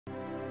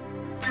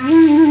अब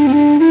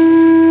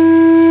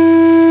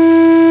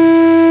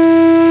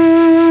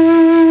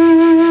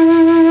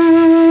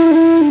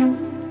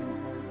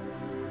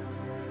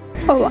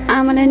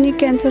आमालाई नि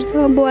क्यान्सर छ,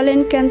 बुवालाई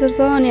नि क्यान्सर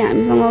छ अनि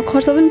हामीसँग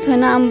खर्च पनि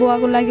छैन आमा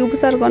बुवाको लागि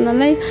उपचार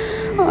गर्नलाई।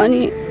 अनि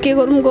के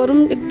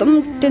गरौँ एकदम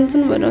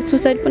टेन्सन भएर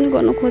सुसाइड पनि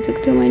गर्न खोजेको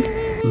थिएँ मैले।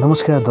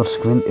 नमस्कार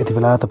दर्शकवृन्द, यति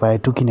बेला तपाईँ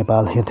टुकी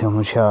नेपाल हेर्दै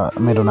हुनुहुन्छ।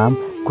 मेरो नाम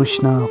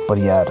कृष्ण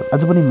परियार।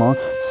 आज पनि म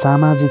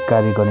सामाजिक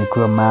कार्य गर्ने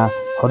क्रममा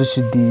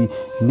हरिसिद्धि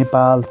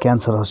नेपाल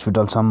क्यान्सर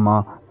हस्पिटलसम्म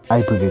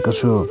आइपुगेको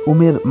छु।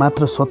 उमेर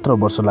मात्र 17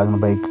 वर्ष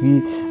लाग्नुभएकी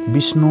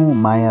विष्णु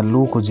माया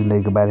लोको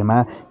जिन्दगीको बारेमा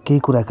केही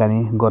कुराकानी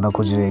गर्न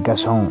खोजिरहेका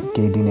छौँ।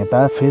 केही दिन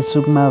यता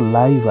फेसबुकमा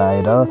लाइभ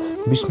आएर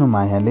विष्णु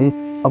मायाले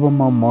अब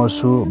म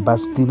मर्छु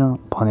बाँच्दिन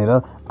भनेर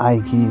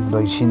आएकी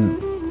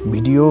रहेछिन्।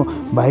 भिडियो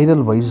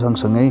भाइरल भई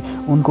सँगसँगै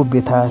उनको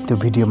व्यथा त्यो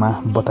भिडियोमा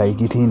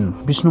बताएकी थिइन्।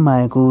 विष्णु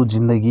मायाको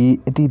जिन्दगी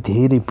यति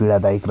धेरै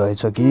पीडादायक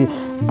रहेछ कि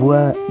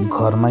बुवा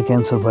घरमा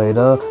क्यान्सर भएर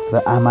र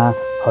आमा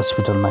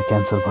हस्पिटलमा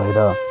क्यान्सर भएर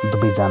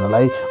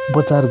दुवैजनालाई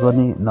उपचार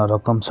गर्ने न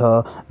रकम छ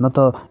न त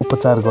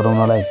उपचार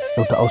गराउनलाई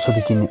एउटा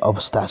औषधि किन्ने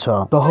अवस्था छ।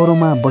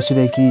 टहरोमा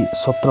बसिरहेकी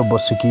 17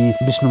 वर्षकी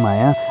विष्णु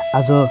माया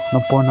आज न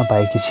पढ्न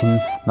पाएकी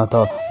छिन् न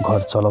त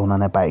घर चलाउन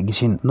नै पाएकी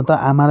छिन्, न त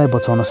आमालाई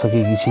बचाउन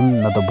सकेकी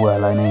छिन् न त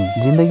बुवालाई नै।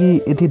 जिन्दगी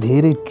यति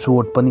धेरै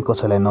चोट पनि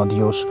कसैलाई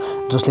नदियोस्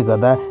जसले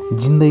गर्दा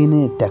जिन्दगी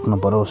नै त्याग्नु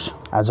परोस्।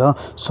 आज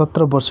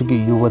 17 वर्षकी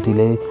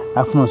युवतीले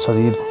आफ्नो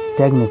शरीर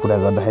त्याग्ने कुरा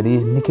गर्दाखेरि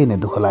निकै नै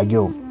दुःख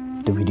लाग्यो।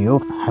 त्यो भिडियो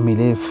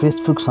हामीले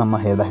फेसबुकसम्म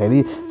हेर्दाखेरि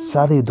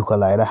साह्रै दुःख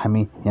लागेर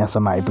हामी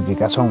यहाँसम्म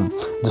आइपुगेका छौँ।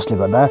 जसले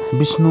गर्दा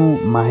विष्णु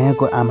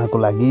मायाको आमाको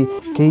लागि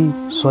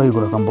केही सहयोग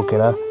रकम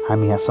बोकेर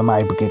हामी यहाँसम्म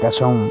आइपुगेका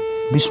छौँ।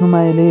 विष्णु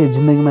मायाले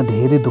जिन्दगीमा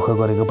धेरै दुःख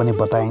गरेको पनि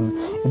बताइन्।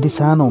 यति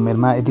सानो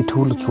उमेरमा यति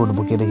ठुलो चोट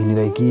बोकेर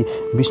हिँडिरहेकी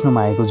विष्णु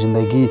मायाको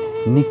जिन्दगी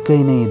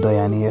निकै नै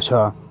दयनीय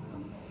छ।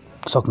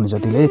 सक्ने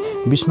जतिले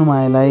विष्णु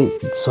मायालाई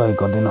सहयोग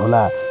गरिदिनु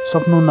होला।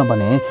 सक्नुहुन्न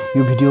भने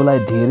यो भिडियोलाई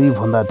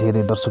धेरैभन्दा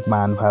धेरै दर्शक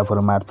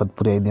महानुभावहरू मार्फत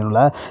पुर्याइदिनु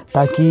होला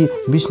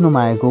ताकि विष्णु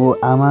मायाको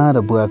आमा र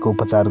बुवाको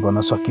उपचार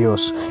गर्न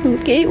सकियोस्।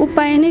 केही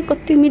उपाय नै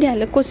कति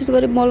मिडियाहरूले कोसिस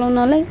गरे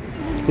बोलाउनलाई,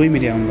 कोही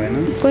मिडिया आउनु भएन,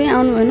 कोही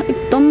आउनु भएन।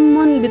 एकदम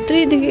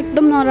मनभित्रैदेखि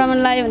एकदम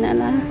नराम्रो लाग्यो भने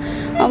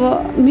अब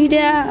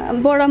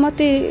मिडियाबाट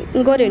मात्रै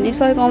गऱ्यो भने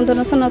सहयोग आउँदो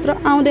रहेछ, नत्र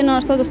आउँदैन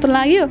रहेछ जस्तो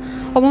लाग्यो।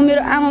 अब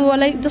मेरो आमा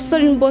बुवालाई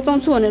जसरी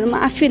बचाउँछु भनेर म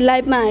आफै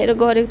लाइभमा आएर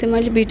गरेको थिएँ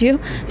मैले भिडियो।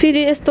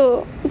 फेरि यस्तो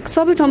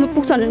सबै ठाउँमा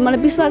पुग्छ भनेर मलाई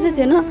विश्वासै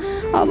थिएन।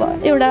 अब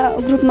एउटा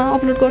ग्रुपमा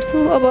अपलोड गर्छु,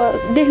 अब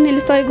देख्नेले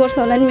सहयोग गर्छ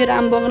होला नि मेरो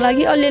आमा बुवाको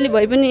लागि, अलिअलि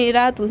भए पनि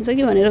राहत हुन्छ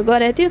कि भनेर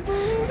गरेको थियो।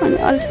 अनि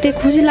अहिले त्यो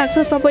खुसी लाग्छ,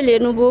 सबैले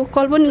हेर्नुभयो,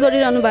 कल पनि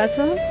गरिरहनु भएको छ,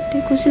 त्यो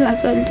खुसी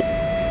लाग्छ अहिले चाहिँ।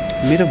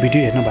 मेरो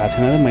भिडियो हेर्नु भएको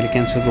थिएन र मैले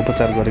क्यान्सरको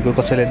उपचार गरेको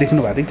कसैलाई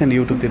देख्नु भएको थियो नि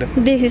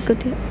युट्युबतिर? देखेको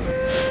थियो।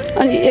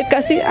 अनि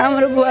एक्कासी आमा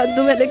र बुवा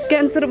दुवैले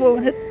क्यान्सर भयो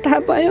भनेर थाहा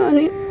पायो।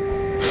 अनि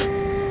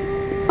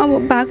अब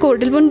भएको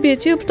होटल पनि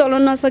बेच्यो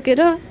चलाउन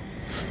नसकेर।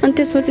 अनि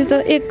त्यसपछि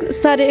त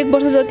 1.5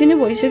 वर्ष जति नै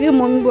भइसक्यो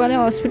मम्मी बुवाले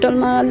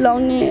हस्पिटलमा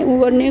लाउने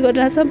गर्ने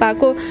गरिरहेछ।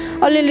 भएको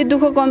अलिअलि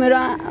दुःख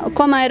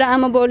कमाएर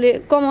आमा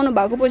बाउले कमाउनु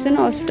भएको पैसा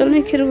नै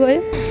हस्पिटलमै खेर गयो।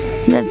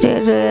 जति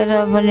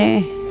रोएर पनि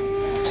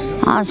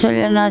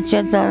आँसुले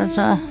नचेताउँछ,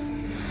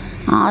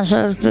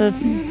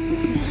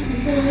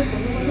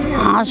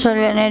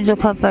 आँसुले नै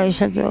दुःख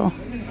पाइसक्यो।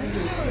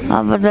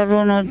 अब त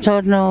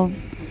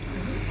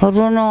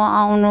रुनु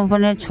आउनु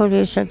पनि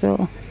छोडिसक्यो।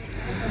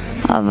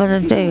 अब त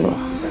त्यही हो,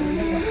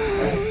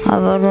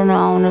 अब रुनु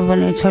आउनु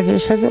पनि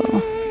छोडिसक्यो।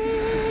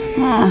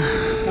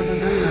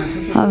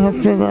 अब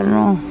के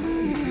गर्नु?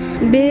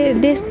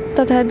 देश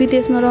तथा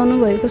विदेशमा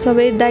रहनुभएको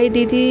सबै दाइ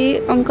दिदी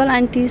अङ्कल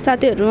आन्टी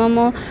साथीहरूमा म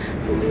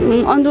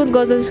अनुरोध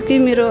गर्दछु कि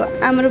मेरो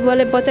आमा र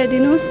बुवालाई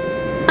बचाइदिनुहोस्।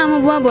 आमा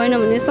बुवा भएन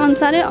भने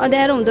संसारै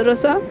अँध्यारो हुँदो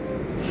रहेछ।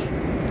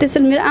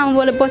 त्यसैले मेरो आमा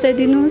बुवालाई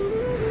बचाइदिनुहोस्,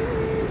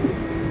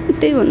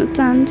 त्यही भन्न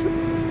चाहन्छु।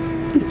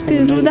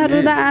 त्यो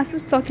रुँदा आँसु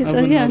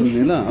सकिसक्यो।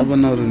 अब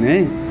नरुने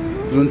है,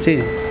 रुन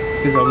चाहिँ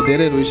त्यसो अब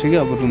धेरै रोइसक्यो,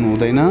 अब रुनु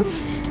हुँदैन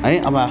है।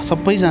 अब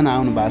सबैजना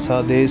आउनु भएको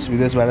छ, देश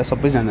विदेशबाट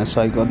सबैजना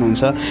सहयोग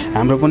गर्नुहुन्छ।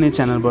 हाम्रो पनि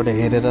च्यानलबाट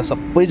हेरेर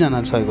सबैजना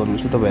सहयोग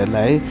गर्नुहुन्छ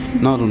तपाईँहरूलाई है।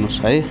 नरुनुहोस्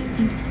है,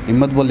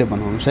 हिम्मत बोलले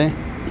बनाउनुहोस् है,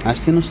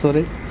 हाँसिदिनुहोस्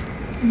थोरै।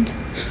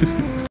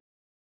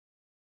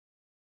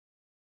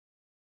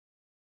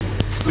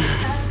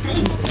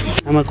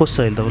 आमा कस्तो छ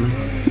अहिले तपाईँलाई?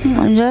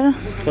 हजुर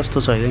कस्तो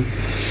छ अहिले?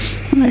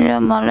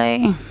 मलाई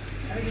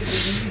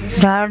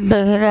ढाड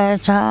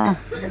देखिरहेछ,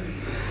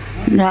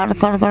 ढाड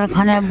कर्कर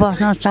खाने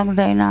बस्न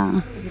सक्दैन।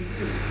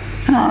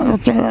 अब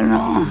के गर्नु?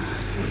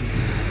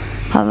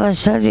 अब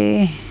यसरी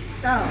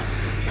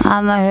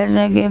आमा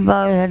हेर्ने कि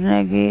बाउ हेर्ने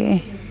कि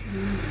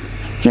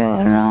के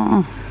गर्नु?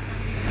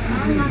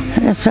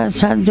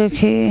 यस्तो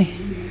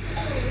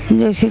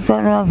दुखी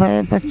कर्म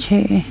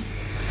भएपछि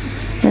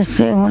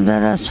यस्तै हुँदो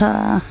रहेछ।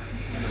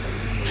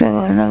 के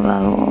गर्नु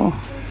बाबु?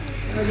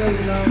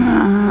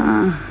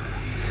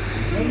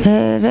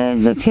 धेरै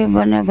दुखी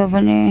बनेको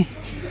पनि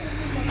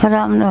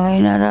राम्रो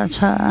होइन रहेछ।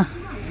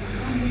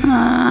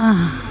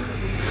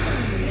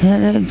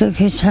 धेरै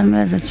दुखी छ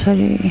मेरो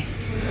छोरी।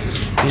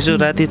 हिजो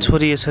राति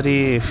छोरी यसरी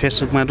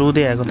फेसबुकमा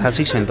रुँदै आएको थाहा छ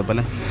कि छैन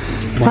तपाईँलाई?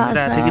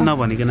 भनिरहेको थियो कि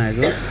नभनिकन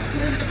आएको?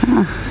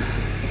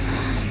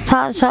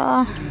 थाहा छ।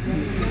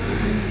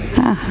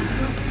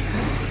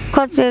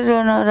 कति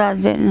रुनु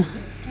रातदिन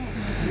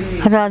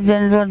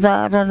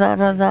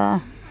रोदा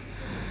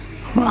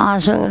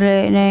आँसुले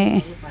नै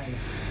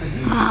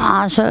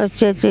आँसु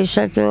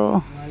चेतिसक्यो।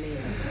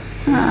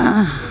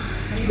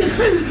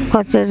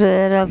 कति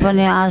रोएर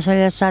पनि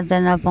आँसुले साध्य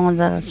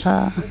नपाउँदो रहेछ।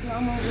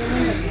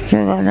 के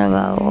गर्नु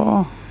बाबु?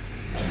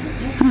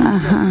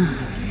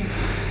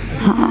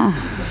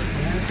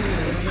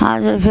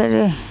 आज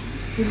फेरि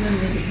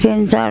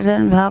 3-4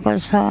 दिन भएको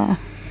छ।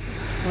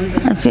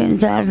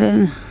 3-4 दिन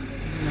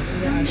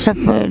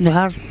सबै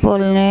ढाड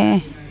पोल्ने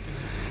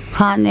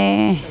खाने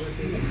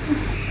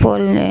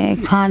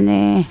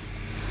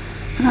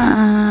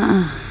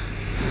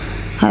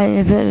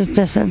अहिले फेरि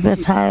त्यसो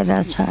बेथाएर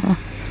छ।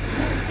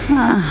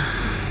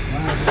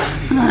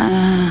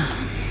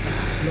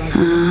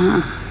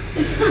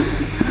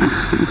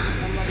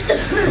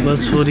 अब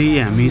छोरी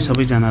हामी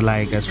सबैजना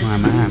लागेका छौँ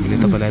आमा, हामीले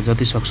तपाईँलाई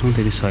जति सक्छौँ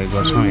त्यति सहयोग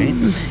गर्छौँ है।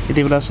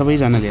 यति बेला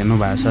सबैजनाले हेर्नु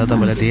भएको छ,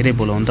 तपाईँलाई धेरै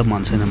बोलाउनु त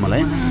मन छैन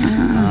मलाई।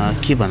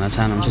 के भन्न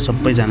चाहनुहुन्छ?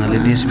 सबैजनाले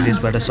देश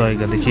विदेशबाट सहयोग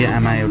गर्दाखेरि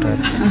आमा एउटा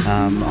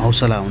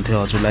हौसला हुन्थ्यो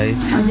हजुरलाई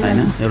होइन,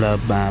 एउटा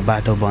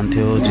बाटो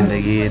बन्थ्यो,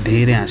 जिन्दगी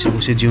धेरै हाँसी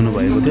खुसी जिउनु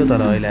भएको थियो,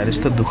 तर अहिले आएर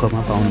यस्तो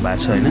दुःखमा पाउनु भएको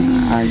छ होइन।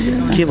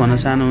 के भन्न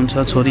चाहनुहुन्छ?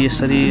 छोरी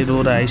यसरी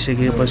रोएर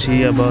आइसकेपछि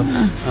अब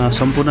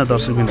सम्पूर्ण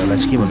दर्शकबिन्दुहरूलाई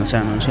चाहिँ के भन्न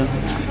चाहनुहुन्छ?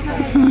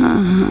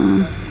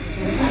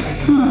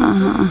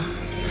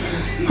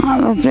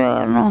 अब के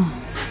गर्नु,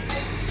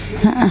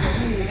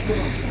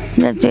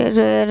 जति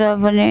रोएर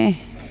पनि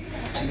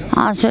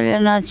आँसुले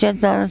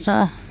नचेत्दो रहेछ।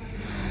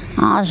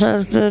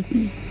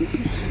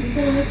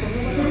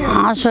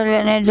 आँसुले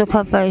नै दुःख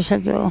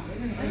पाइसक्यो।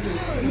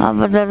 अब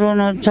त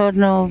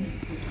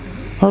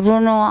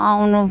रुनु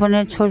आउनु पनि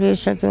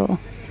छोडिसक्यो।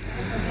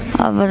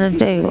 अब त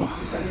त्यही हो,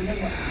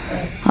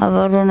 अब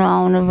रुनु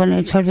आउनु पनि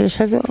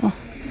छोडिसक्यो।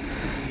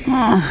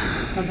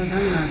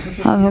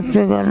 अब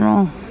के गर्नु?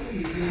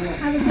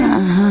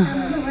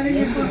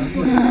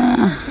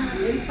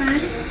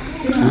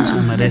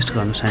 रेस्ट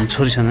गर्नुहोस्, हामी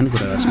छोरीसँग नि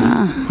कुरा गर्छौँ।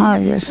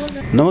 हजुर।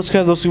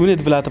 नमस्कार दर्शकबिन,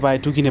 यति बेला तपाईँ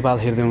टुकी नेपाल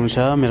हेर्दै हुनुहुन्छ।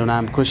 मेरो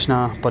नाम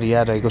कृष्ण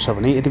परियार रहेको छ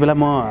भने यति बेला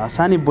म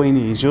सानी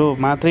बहिनी हिजो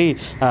मात्रै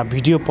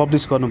भिडियो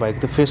पब्लिस गर्नुभएको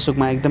थियो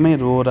फेसबुकमा, एकदमै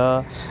रोएर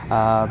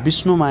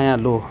विष्णु माया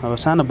लो, अब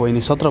सानो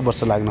बहिनी 17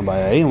 वर्ष लाग्नु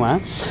भयो है उहाँ,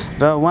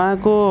 र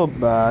उहाँको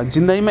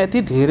जिन्दगीमा यति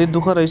धेरै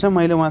दुःख रहेछ।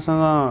 मैले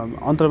उहाँसँग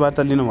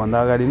अन्तर्वार्ता लिनुभन्दा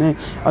अगाडि नै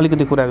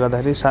अलिकति कुरा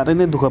गर्दाखेरि साह्रै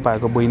नै दुःख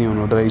पाएको बहिनी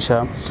हुनुहुँदो रहेछ।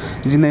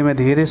 जिन्दगीमा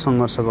धेरै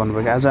सङ्घर्ष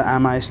गर्नुभएको। आज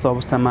आमा यस्तो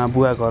अवस्थामा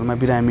बुवा घरमा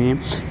बिरामी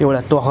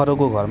एउटा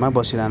टहरोको घरमा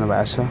बसिरहनु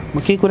भएको छ। म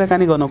केही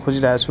कुराकानी गर्न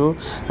खोजिरहेको छु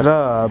र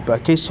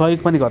केही सहयोग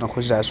पनि गर्न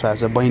खोजिरहेको छु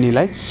आज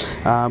बहिनीलाई।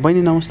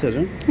 बहिनी नमस्ते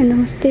हजुर।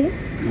 नमस्ते।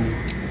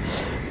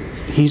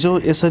 हिजो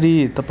यसरी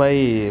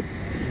तपाईँ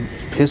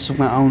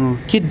फेसबुकमा आउनु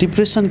के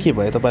डिप्रेसन के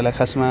भयो तपाईँलाई?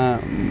 खासमा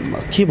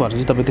के भएर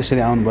चाहिँ तपाईँ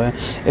त्यसरी आउनुभयो?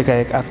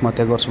 एकाएक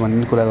आत्महत्या गर्छु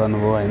भन्ने कुरा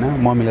गर्नुभयो होइन,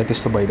 मम्मीलाई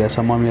त्यस्तो भइरहेछ,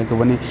 मम्मीको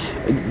पनि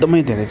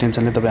एकदमै धेरै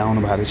टेन्सनले तपाईँ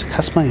आउनु भएको रहेछ।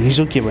 खासमा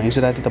हिजो के भयो?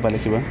 हिजो राति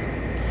तपाईँलाई के भयो?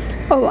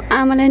 अब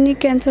आमालाई नि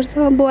क्यान्सर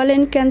छ, बुवालाई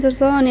नि क्यान्सर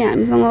छ, अनि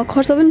हामीसँग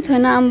खर्च पनि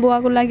छैन आमा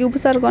बुवाको लागि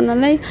उपचार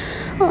गर्नलाई।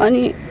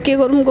 अनि के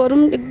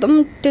गरौँ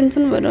एकदम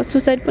टेन्सन भएर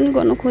सुसाइड पनि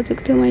गर्न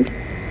खोजेको थियो मैले।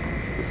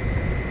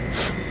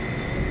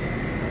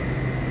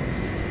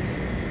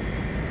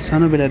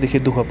 सानो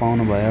बेलादेखि दुःख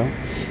पाउनु भयो,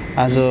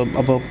 आज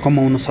अब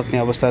कमाउन सक्ने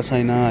अवस्था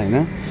छैन होइन।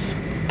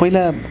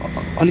 पहिला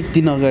अलिक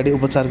दिन अगाडि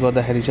उपचार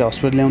गर्दाखेरि चाहिँ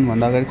हस्पिटल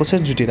ल्याउनुभन्दा अगाडि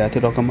कसरी जुटिरहेको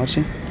थियो रकमहरू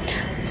चाहिँ?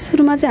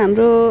 सुरुमा चाहिँ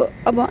हाम्रो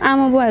अब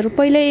आमा बुवाहरू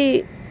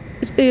पहिल्यै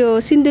यो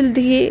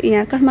सिन्धुलीदेखि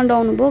यहाँ काठमाडौँ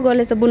आउनुभयो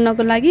गलेचा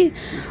बुन्नको लागि।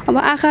 अब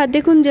आँखा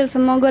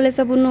देखुन्जेलसम्म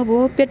गलेचा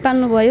बुन्नुभयो, पेट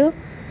पाल्नुभयो।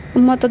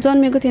 म त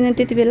जन्मेको थिएन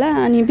त्यति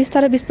बेला। अनि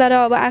बिस्तारै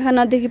अब आँखा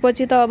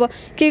नदेखेपछि त अब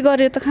के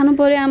गरेर त खानु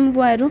पऱ्यो आमा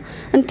बुवाहरू।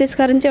 अनि त्यस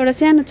कारण चाहिँ एउटा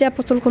सानो चिया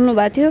पसल खोल्नु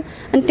भएको थियो।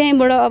 अनि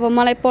त्यहीँबाट अब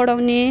मलाई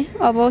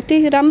पढाउने, अब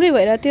त्यही राम्रै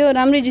भइरहेको थियो,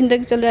 राम्रै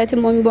जिन्दगी चलिरहेको थियो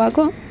मम्मी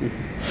बुवाको।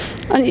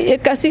 अनि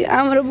एक्कासी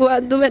आमा र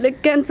बुवा दुवैले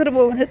क्यान्सर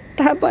भयो भनेर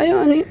थाहा पायो।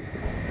 अनि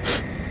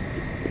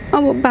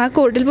अब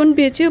भएको होटल पनि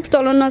बेच्यो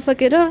चलाउन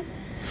नसकेर।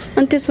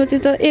 अनि त्यसपछि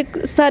त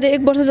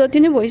 1.5 वर्ष जति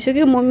नै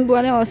भइसक्यो मम्मी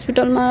बुवालाई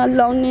हस्पिटलमा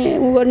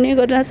लाउने गर्ने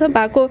गरिरहेछ।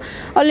 भएको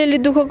अलिअलि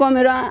दुःख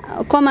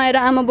कमाएर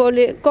आमा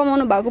बाउले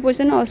कमाउनु भएको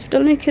पैसा नै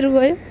हस्पिटलमै खेर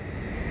गयो।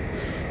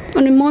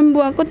 अनि मम्मी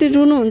बुवा कति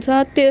रुनुहुन्छ,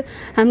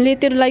 हामीले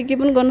तेरो लागि के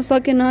पनि गर्न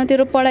सकेन,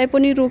 तेरो पढाइ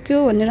पनि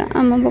रोक्यो भनेर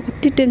आमा बुवा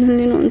कति टेन्सन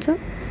लिनुहुन्छ।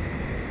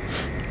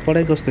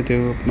 पढाइ कस्तो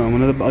थियो?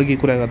 हुन त अघि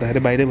कुरा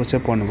गर्दाखेरि बाहिरै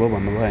बसेर पढ्नुभयो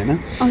भन्नुभयो होइन,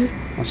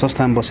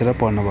 संस्थामा बसेर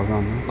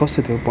पढ्नुभएको।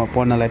 कस्तो थियो?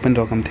 पढ्नलाई पनि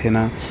रकम थिएन,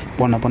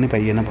 पढ्न पनि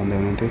पाइएन भन्दै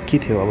हुनुहुन्थ्यो। के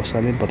थियो अवस्था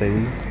अलिक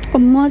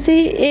बताइदिनु। म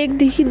चाहिँ 1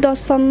 देखि 10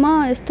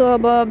 सम्म यस्तो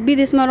अब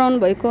विदेशमा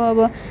रहनु भएको अब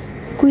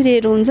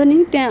कुहिरेहरू हुन्छ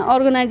नि, त्यहाँ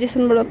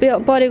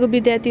अर्गनाइजेसनबाट पढेको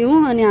विद्यार्थी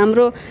हुँ। अनि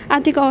हाम्रो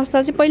आर्थिक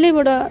अवस्था चाहिँ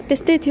पहिल्यैबाट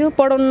त्यस्तै थियो,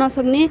 पढाउन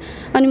नसक्ने।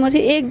 अनि म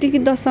चाहिँ 1 देखि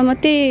 10 सम्म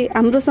त्यही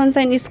हाम्रो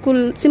सनसाइन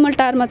स्कुल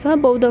सिमलटारमा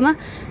छ बौद्धमा,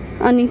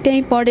 अनि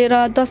त्यहीँ पढेर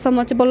 10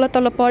 सम्म चाहिँ बल्ल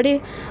तल पढेँ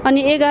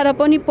अनि 11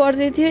 पनि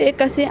पढ्दै थियो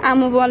एक्कासी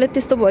आमा बुवाले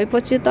त्यस्तो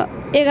भएपछि त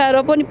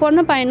 11 पनि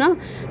पढ्न पाएन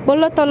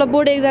बल्ल तल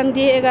बोर्ड एक्जाम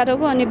दिएँ 11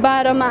 को अनि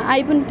 12 मा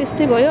आइ पनि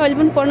त्यस्तै भयो अहिले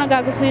पनि पढ्न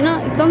गएको छुइनँ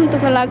एकदम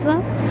दुःख लाग्छ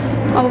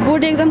अब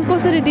बोर्ड एक्जाम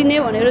कसरी दिने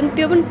भनेर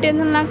त्यो पनि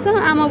टेन्सन लाग्छ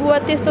आमा बुवा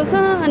त्यस्तो छ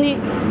अनि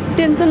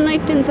टेन्सन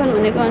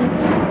भनेको अनि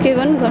के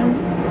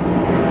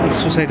गर्ने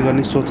सुसाइड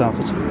गर्ने सोच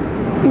आएको छ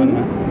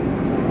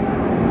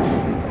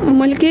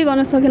मैले के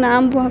गर्न सकिनँ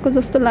आमा बुवाको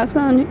जस्तो लाग्छ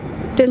अनि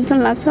टेन्सन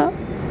लाग्छ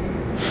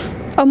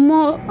अब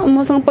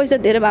मसँग पैसा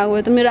धेरै भएको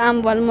भए त मेरो आमा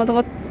बुवाले म त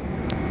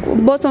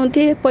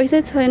बचाउँथेँ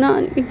पैसै छैन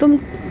अनि एकदम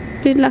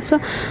पिर लाग्छ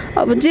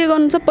अब जे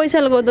गर्नु छ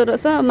पैसाले गर्दो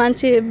रहेछ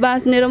मान्छे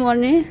बाँच्ने र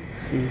मर्ने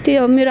त्यही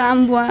हो मेरो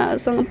आमा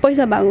बुवासँग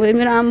पैसा भएको भए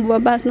मेरो आमा बुवा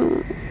बाँच्नु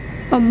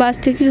अब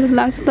बाँच्थ्यो कि जस्तो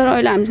लाग्छ तर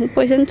अहिले हामीसँग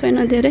पैसा पनि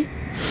छैन धेरै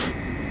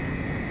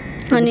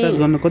अनि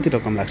गर्न कति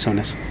रकम लाग्छ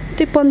भने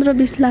त्यो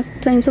 15-20 लाख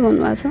चाहिन्छ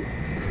भन्नुभएको छ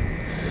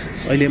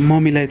अहिले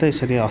मम्मीलाई त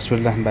यसरी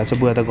हस्पिटल राख्नु भएको छ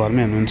बुवा त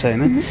घरमै हुनुहुन्छ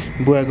हैन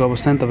बुवाको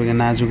अवस्था नि तपाईको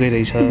नाजुकै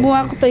रहेछ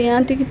बुवाको त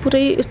यहाँदेखि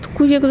पुरै यस्तो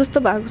कुहिएको जस्तो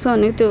भएको छ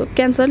भने त्यो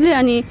क्यान्सरले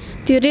अनि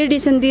त्यो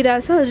रेडिएसन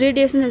दिइरहेछ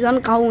रेडिएसनले झन्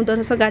घाउ हुँदो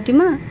रहेछ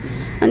घाँटीमा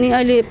अनि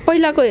अहिले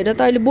पहिलाको हेरेर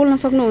त अहिले बोल्न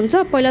सक्नुहुन्छ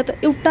पहिला त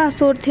एउटा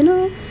स्वर थिएन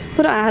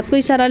पुरा हातको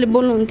इसाराले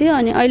बोल्नुहुन्थ्यो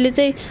अनि अहिले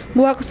चाहिँ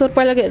बुवाको स्वर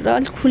पहिलाको हेरेर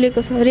अलिक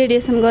खुलेको छ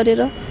रेडिएसन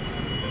गरेर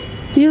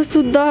यो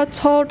शुद्ध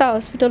 6वटा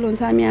हस्पिटल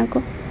हुन्छ हामी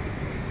यहाँको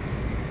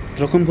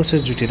रकम कसरी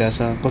जुटिरहेछ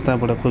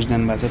कताबाट खोज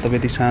गर्नु भएको छ तपाईँ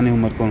यति सानै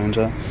उमेरको हुनुहुन्छ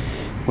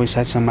कोही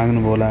साथीसँग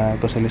माग्नु होला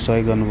कसैले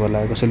सहयोग गर्नु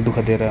होला कसैले दुःख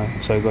दिएर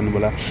सहयोग गर्नु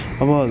होला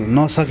अब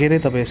नसकेरै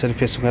तपाईँ यसरी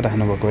फेसबुकमा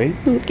राख्नु भएको है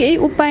केही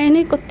उपाय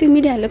नै कति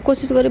मिडियाहरूले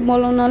कोसिस गरे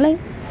बोलाउनलाई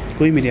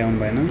कोही मिडिया आउनु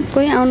भएन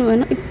कोही आउनु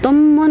भएन एकदम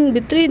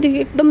मनभित्रैदेखि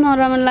एकदम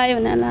नराम्रो लाग्यो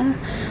भने होला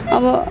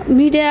अब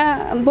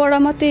मिडियाबाट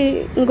मात्रै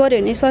गऱ्यो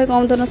भने सहयोग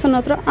आउँदो रहेछ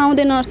नत्र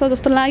आउँदैन रहेछ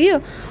जस्तो लाग्यो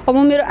अब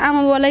मेरो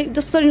आमा बुवालाई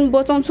जसरी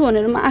बचाउँछु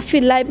भनेर म आफै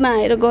लाइभमा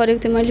आएर गरेको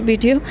थिएँ मैले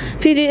भिडियो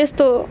फेरि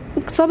यस्तो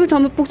सबै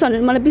ठाउँमा पुग्छ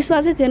भनेर मलाई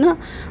विश्वासै थिएन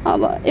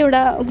अब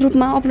एउटा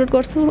ग्रुपमा अपलोड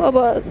गर्छु अब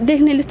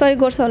देख्नेले सहयोग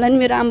गर्छ होला नि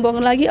मेरो आमा बुवाको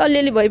लागि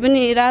अलिअलि भए पनि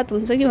राहत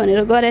हुन्छ कि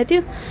भनेर गरेको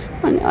थियो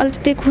अनि अहिले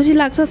त्यही खुसी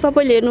लाग्छ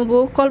सबैले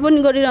हेर्नुभयो कल पनि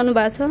गरिरहनु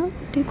भएको छ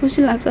त्यही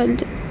खुसी लाग्छ अहिले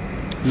चाहिँ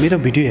मेरो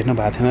भिडियो हेर्नु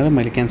भएको थिएन र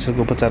मैले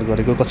क्यान्सरको उपचार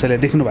गरेको कसैलाई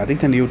देख्नु भएको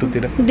थियो नि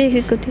युट्युबतिर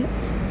देखेको थिएँ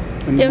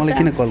मलाई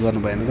किन कल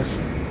गर्नु भएन त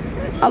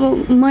अब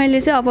मैले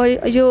चाहिँ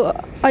अब यो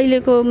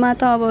अहिलेकोमा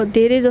त अब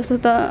धेरै जसो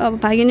त अब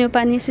भागिने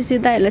पानी सिसी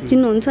दाइहरूलाई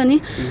चिन्नुहुन्छ नि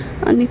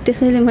अनि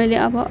त्यसैले मैले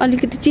अब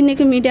अलिकति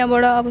चिनेको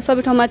मिडियाबाट अब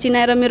सबै ठाउँमा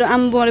चिनाएर मेरो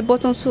आमा बुवाले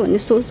बचाउँछु भन्ने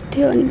सोच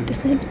थियो अनि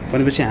त्यसैले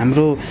भनेपछि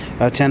हाम्रो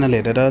च्यानल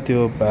हेरेर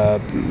त्यो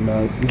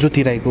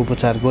ज्योति राईको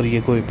उपचार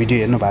गरिएको भिडियो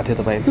हेर्नु भएको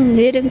थियो तपाईँ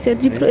हेरेको थियो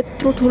जिब्रो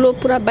यत्रो ठुलो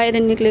पुरा बाहिर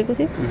निक्लेको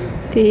थियो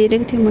त्यो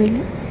हेरेको थिएँ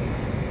मैले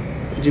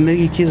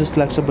जिन्दगी के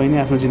जस्तो लाग्छ बहिनी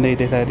आफ्नो जिन्दगी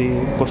देख्दाखेरि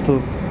कस्तो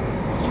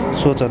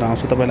सोचहरू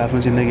आउँछ तपाईँलाई आफ्नो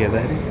जिन्दगी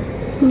हेर्दाखेरि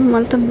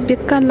मलाई त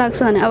बेकार लाग्छ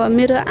भने अब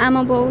मेरो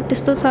आमा बाउ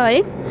त्यस्तो छ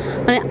है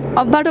अनि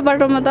अब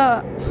बाटोमा त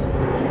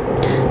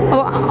अब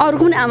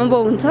अरूको पनि आमा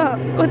बाउ हुन्छ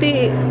कति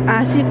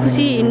हाँसी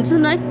खुसी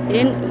हिँड्छन् है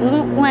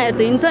उहाँहरू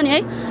त हिँड्छ नि है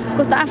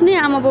कस्तो आफ्नै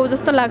आमा बाउ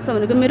जस्तो लाग्छ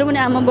भनेको मेरो पनि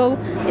आमा बाउ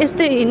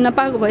यस्तै हिँड्न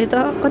पाएको भए त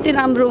कति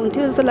राम्रो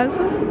हुन्थ्यो जस्तो लाग्छ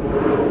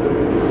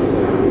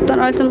तर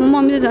अहिलेसम्म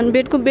मम्मी त झन्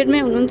बेडमै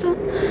हुनुहुन्छ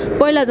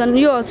पहिला झन्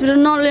यो हस्पिटल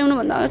नल्याउनु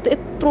भन्दा अगाडि त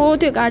यत्रो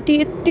त्यो घाँटी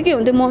यत्तिकै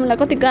हुन्थ्यो मम्मीलाई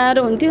कति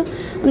गाह्रो हुन्थ्यो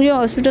अनि यो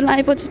हस्पिटल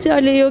आएपछि चाहिँ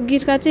अहिले यो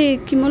गिर्का चाहिँ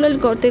किमोले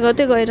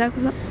गर्दै गइरहेको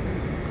छ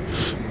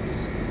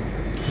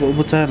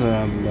उपचार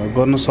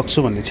गर्न सक्छु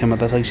भन्ने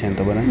क्षमता छ कि छैन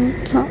तपाईँलाई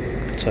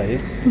छ है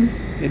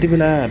यति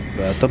बेला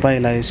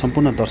तपाईँलाई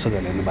सम्पूर्ण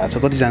दर्शकहरूले हेर्नु भएको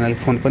छ कतिजनाले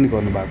फोन पनि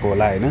गर्नुभएको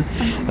होला होइन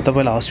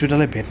तपाईँलाई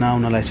हस्पिटललाई भेट्न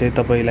आउनलाई चाहिँ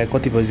तपाईँलाई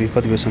कति बजीदेखि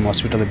कति बजीसम्म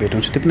हस्पिटललाई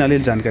भेट्नुहुन्छ त्यो पनि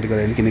अलिअलि जानकारी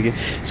गराइदिनु किनकि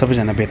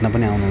सबैजना भेट्न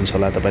पनि आउनुहुन्छ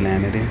होला तपाईँलाई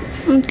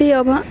यहाँनिर त्यही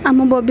अब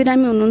आमा बाउ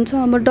बिरामी हुनुहुन्छ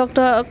अब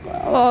डक्टर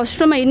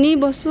हस्पिटलमा हिँड्नै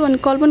बस्छु अनि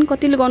कल पनि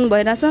कतिले गर्नु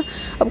भइरहेछ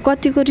अब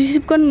कतिको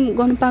रिसिभ पनि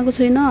गर्नु पाएको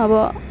छैन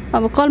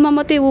अब कलमा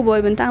मात्रै ऊ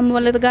भयो भने त आमा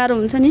बाउलाई त गाह्रो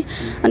हुन्छ नि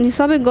अनि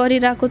सबै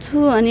गरिरहेको छु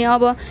अनि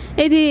अब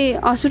यदि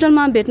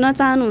हस्पिटलमा भेट्न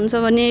चाहनुहुन्छ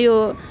भने यो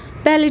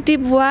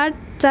प्यालिटिभ वार्ड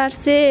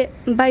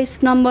 422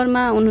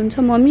 नम्बरमा हुनुहुन्छ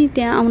मम्मी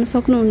त्यहाँ आउन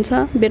सक्नुहुन्छ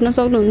भेट्न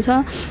सक्नुहुन्छ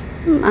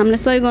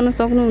हामीलाई सहयोग गर्न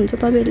सक्नुहुन्छ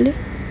तपाईँहरूले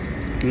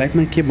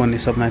लाइफमा के भन्ने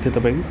सपना थियो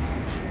तपाईँको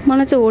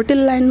मलाई चाहिँ होटल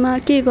लाइनमा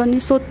के गर्ने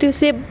सोध्थ्यो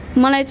सेप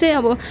मलाई चाहिँ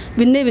अब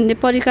भिन्दै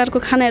परिकारको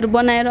खानाहरू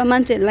बनाएर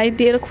मान्छेहरूलाई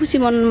दिएर खुसी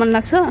बनाउनु मन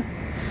लाग्छ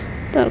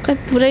तर खै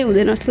पुरै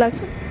हुँदैन जस्तो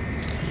लाग्छ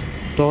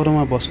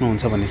टहरोमा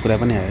बस्नुहुन्छ भन्ने कुरा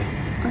पनि आयो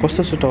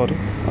कस्तो छ टहरो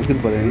अलिकति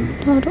बताइदिनु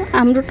टहरो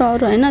हाम्रो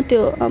टहरो होइन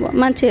त्यो अब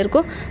मान्छेहरूको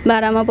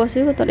भाडामा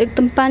बसेको तर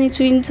एकदम पानी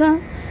चुइन्छ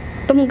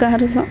एकदम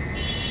गाह्रो छ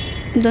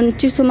झन्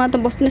चिसोमा त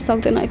बस्नै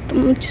सक्दैन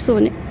एकदम चिसो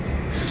हुने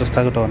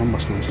जस्ताको टहरोमा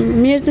बस्नुहुन्छ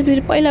मेरो चाहिँ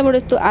फेरि पहिलाबाट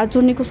यस्तो हात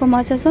जोड्नेको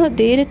समस्या छ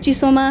धेरै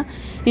चिसोमा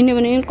हिँड्यो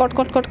भने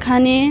कट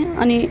खाने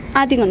अनि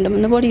आधी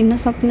घन्टाभन्दा बढी हिँड्न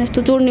सक्दैन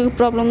यस्तो जोड्नेको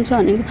प्रब्लम छ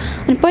भनेको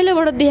अनि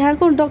पहिलाबाट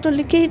देखाएको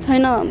डक्टरले केही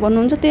छैन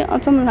भन्नुहुन्छ त्यो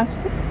अचम्म लाग्छ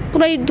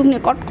पुरै दुख्ने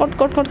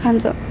कट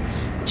खान्छ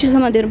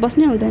चिसोमा धेरै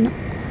बस्नै हुँदैन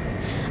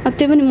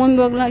त्यो पनि मम्मी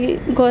बाउको लागि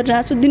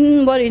गरिरहेको छु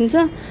दिनभरि हिँड्छ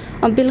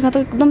अब बेलुका त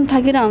एकदम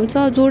थाकेर हुन्छ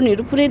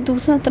जोड्नेहरू पुरै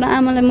दुख्छ तर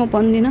आमालाई म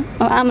भन्दिनँ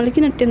अब आमाले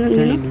किन टेन्सन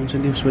दिनु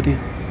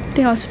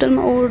त्यही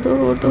हस्पिटलमा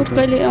ओहोरदोहोर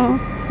कहिले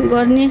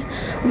गर्ने।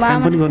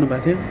 पनि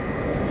गर्नुभएको थियो?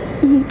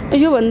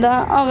 योभन्दा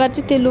अगाडि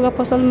चाहिँ त्यही लुगा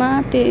पसलमा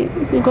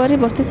त्यही गरेँ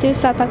बस्थेँ, त्यही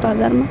 7-8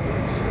 हजारमा।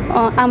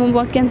 आमा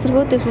बुवा क्यान्सर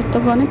भयो, त्यसपछि त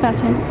गर्नै पाएको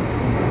छैन।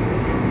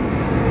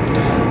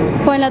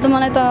 पहिला त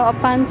मलाई त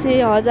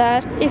 500,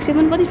 1000, 100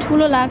 पनि कति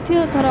ठुलो लाग्थ्यो,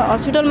 तर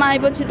हस्पिटलमा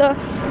आएपछि त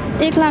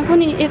 1 लाख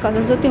पनि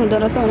 1000 जति हुँदो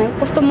रहेछ भने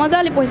कस्तो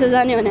मजाले पैसा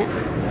जाने भने।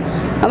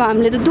 अब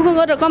हामीले त दुःख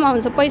गरेर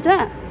कमाउँछ पैसा,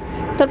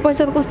 तर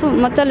पैसा त कस्तो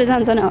मजाले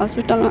जान्छ नि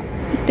हस्पिटलमा,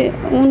 त्यो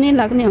उनी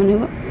लाग्ने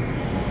हुनेको।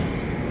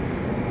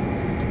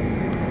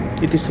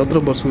 यति 17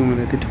 वर्षको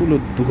उमेरमा यति ठुलो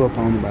दुःख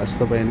पाउनु भएको छ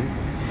तपाईँले,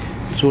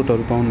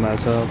 चोटहरू पाउनु भएको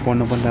छ,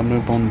 पढ्न पनि राम्रो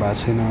पाउनु भएको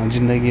छैन,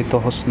 जिन्दगी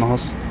तहस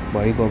नहस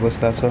भएको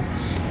अवस्था छ।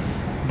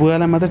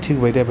 बुवालाई मात्रै ठिक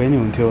भइदिए पनि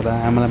हुन्थ्यो होला,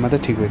 आमालाई मात्रै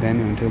ठिक भइदिए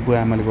पनि हुन्थ्यो, बुवा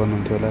आमाले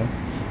गर्नुहुन्थ्यो होला।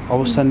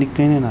 अवस्था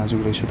निकै नै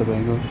नाजुक रहेछ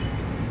तपाईँको।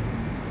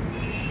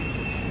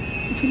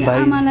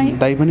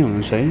 दाइ पनि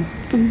हुनुहुन्छ है?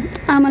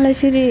 आमालाई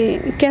फेरि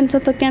क्यान्सर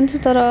त क्यान्सर,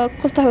 तर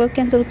कस्तो खालको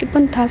क्यान्सर के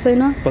पनि थाहा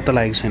छैन, पत्ता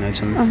लागेको छैन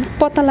अहिलेसम्म।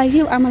 पत्ता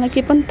लाग्यो, आमालाई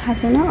के पनि थाहा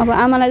छैन। अब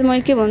आमालाई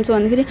मैले के भन्छु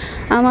भन्दाखेरि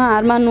आमा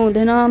हार मान्नु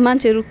हुँदैन,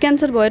 मान्छेहरू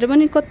क्यान्सर भएर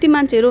पनि कति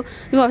मान्छेहरू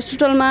यो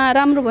हस्पिटलमा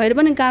राम्रो भएर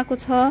पनि गएको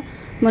छ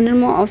भनेर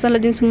म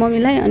हौसला दिन्छु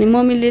मम्मीलाई। अनि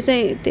मम्मीले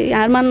चाहिँ त्यही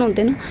हार मान्नु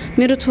हुँदैन,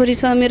 मेरो छोरी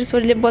छ, मेरो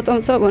छोरीले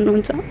बचाउँछ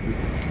भन्नुहुन्छ।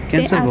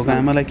 क्यान्सर भएको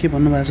आमालाई के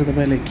भन्नुभएको छ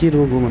तपाईँले, के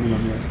रोग हो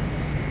भन्नुभएको छ?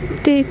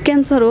 त्यही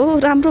क्यान्सर हो,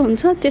 राम्रो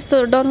हुन्छ,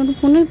 त्यस्तो डराउनु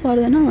कुनै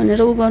पर्दैन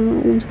भनेर ऊ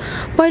गर्नुहुन्छ।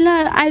 पहिला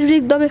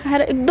आयुर्वेदिक दबाई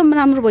खाएर एकदम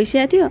राम्रो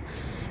भइसकेको थियो,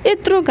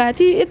 यत्रो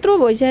घाँटी यत्रो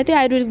भइसकेको थियो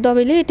आयुर्वेदिक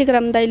दबाईले,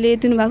 टेकराम दाइले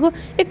दिनुभएको।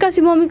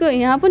 81 मम्मीको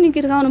यहाँ पनि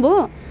किर्खाउनु भयो,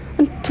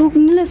 अनि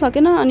थुक्नै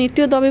सकेन, अनि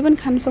त्यो दबाई पनि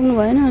खान सक्नु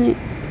भएन। अनि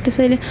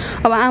त्यसैले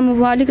अब आमा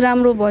बुवा अलिक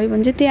राम्रो भयो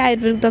भने चाहिँ त्यही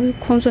आयुर्वेदिक दबाई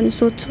खुवाउँछु भने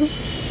सोध्छु।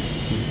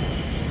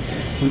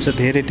 हुन्छ,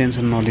 धेरै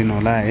टेन्सन नलिनु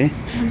होला है।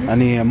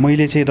 अनि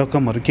मैले चाहिँ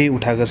रकमहरू केही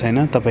उठाएको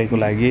छैन तपाईँको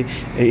लागि,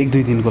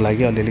 1-2 दिनको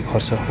लागि अलिअलि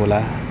खर्च होला,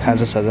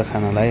 खाजासाजा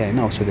खानलाई होइन,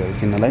 औषधिहरू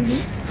किन्नलाई।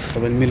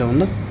 तपाईँले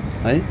मिलाउनु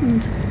है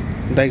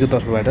दाइको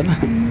तर्फबाट ल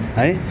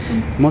है।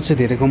 म चाहिँ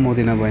धेरै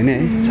कमाउँदिनँ बहिनी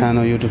है,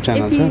 सानो युट्युब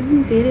च्यानल छ,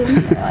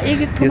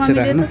 यो चाहिँ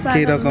राख्नु,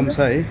 केही रकम छ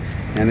है,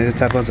 यहाँनिर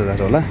 4-5 हजार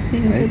होला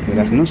है,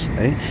 राख्नुहोस्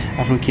है।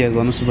 आफ्नो केयर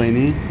गर्नुहोस्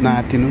बहिनी,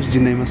 नआत्तिनुहोस्,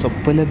 जिन्दगीमा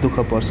सबैलाई दुःख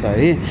पर्छ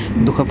है,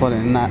 दुःख पऱ्यो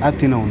भने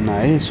नआत्तिनु हुन्न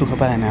है, सुख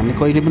पायो भने हामीले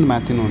कहिले पनि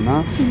मात्तिनु हुन्न,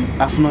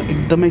 आफ्नो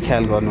एकदमै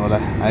ख्याल गर्नु होला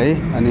है।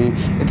 अनि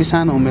यति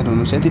सानो उमेर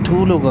हुनुहोस्, यति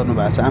ठुलो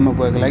गर्नुभएको छ आमा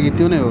बुवाको लागि,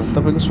 त्यो नै हो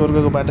तपाईँको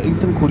स्वर्गको बाटो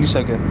एकदम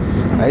खुलिसक्यो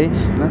है।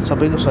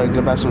 सबैको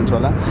सहयोगले बाँच्नुहुन्छ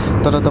होला,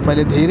 तर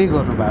तपाईँले धेरै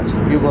गर्नुभएको छ,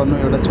 यो गर्नु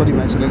एउटा छोरी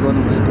मान्छेले गर्नु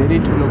भने धेरै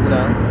ठुलो कुरा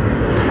हो,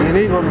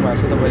 धेरै गर्नुभएको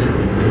छ तपाईँले,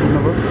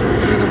 बुझ्नुभयो?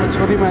 यतिकोमा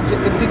छोरी मान्छे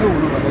यतिको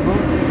हुनु भनेको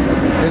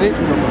धेरै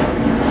ठुलो कुरा हो,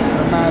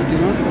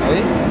 नआत्तिनुहोस् है।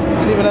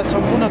 यति बेला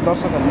सम्पूर्ण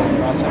दर्शकहरू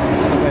हुनुभएको छ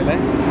तपाईँलाई,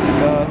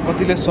 र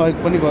कतिले सहयोग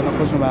पनि गर्न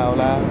खोज्नु भयो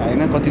होला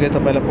होइन, कतिले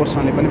तपाईँलाई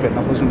पर्सनली पनि भेट्न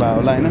खोज्नु भयो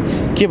होला होइन।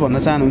 के भन्न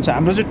चाहनुहुन्छ?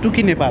 हाम्रो चाहिँ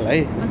टुकी नेपाल है,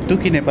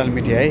 टुकी नेपाल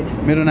मिडिया है,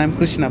 मेरो नाम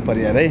कृष्ण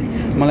परियार है।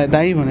 मलाई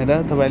दाइ भनेर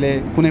तपाईँले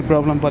कुनै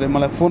प्रब्लम परे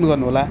मलाई फोन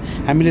गर्नु होला,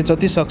 हामीले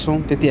जति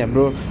सक्छौँ त्यति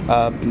हाम्रो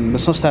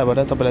संस्थाबाट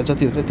तपाईँलाई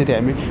जति हुन्छ त्यति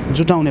हामी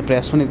जुटाउने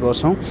प्रयास पनि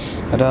गर्छौँ।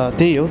 र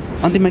त्यही हो,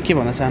 अन्तिममा के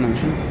भन्न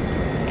चाहनुहुन्छ?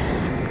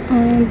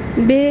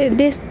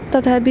 देश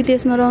तथा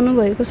विदेशमा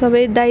रहनुभएको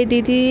सबै दाइ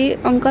दिदी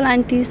अङ्कल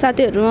आन्टी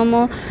साथीहरूमा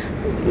म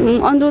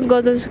अनुरोध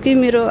गर्दछु कि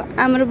मेरो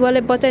आमा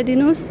बुवालाई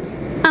बचाइदिनुहोस्।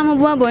 आमा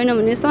बुवा भएन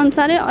भने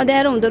संसारै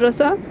अँध्यारो हुँदो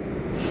रहेछ,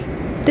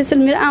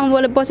 त्यसैले मेरो आमा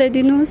बुवालाई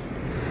बचाइदिनुहोस्,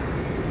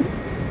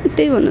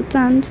 त्यही भन्न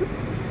चाहन्छु।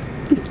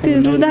 त्यो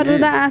रुँदा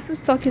रुँदा आँसु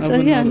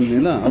सकिसक्यो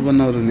ल, अब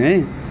नरुने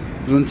है,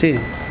 रुन चाहिँ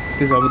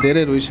त्यसो अब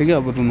धेरै रोइसक्यो,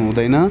 अब रुनु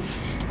हुँदैन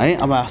है।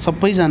 अब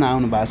सबैजना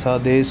आउनु भएको छ,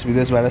 देश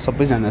विदेशबाट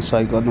सबैजना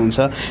सहयोग गर्नुहुन्छ,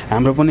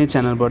 हाम्रो पनि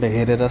च्यानलबाट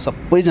हेरेर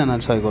सबैजना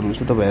सहयोग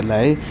गर्नुहुन्छ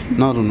तपाईँहरूलाई है।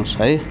 नरुनुहोस्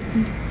है,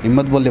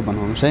 हिम्मत बलले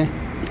बनाउनुहोस् है,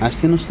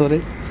 हाँस्दिनुहोस् थोरै,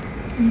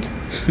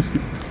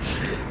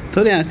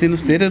 थोरै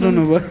हाँस्दिनुहोस्, धेरै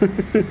रुनु भयो,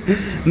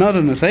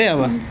 नरुनुहोस् है।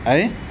 अब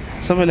है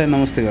सबैलाई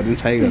नमस्ते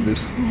गरिदिनुहोस्, हाई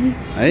गरिदिनुहोस्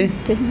है,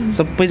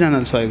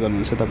 सबैजनाले सहयोग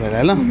गर्नुहुन्छ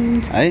तपाईँलाई ल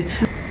है।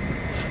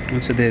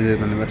 हुन्छ, धेरै धेरै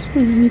धन्यवाद,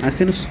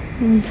 हाँस्दिनुहोस्।